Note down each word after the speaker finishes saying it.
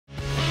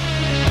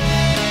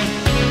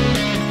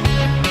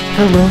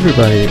Hello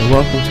everybody, and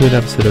welcome to an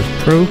episode of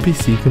Pro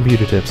PC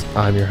Computer Tips.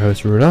 I'm your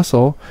host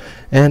Russell,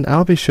 and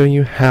I'll be showing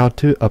you how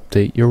to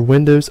update your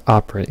Windows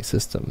operating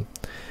system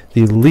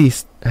the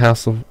least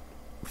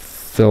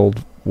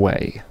hassle-filled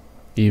way.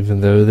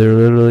 Even though there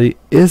literally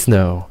is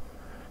no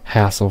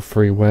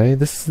hassle-free way,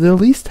 this is the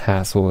least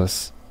full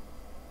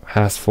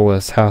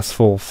of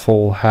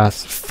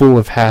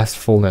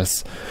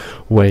hassfulness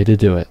way to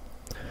do it.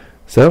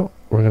 So,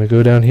 we're going to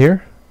go down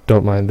here.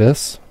 Don't mind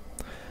this.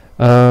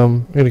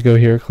 I'm going to go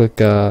here, click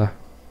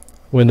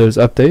Windows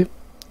Update.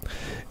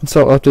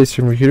 Install updates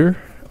from your computer.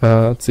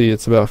 Let's see,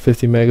 it's about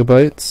 50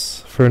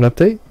 megabytes for an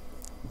update.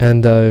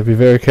 And be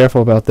very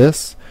careful about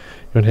this.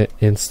 You're going to hit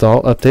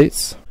Install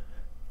Updates.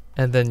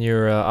 And then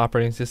your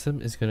operating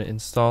system is going to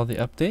install the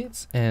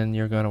updates. And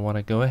you're going to want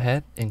to go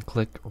ahead and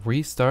click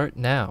Restart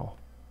Now.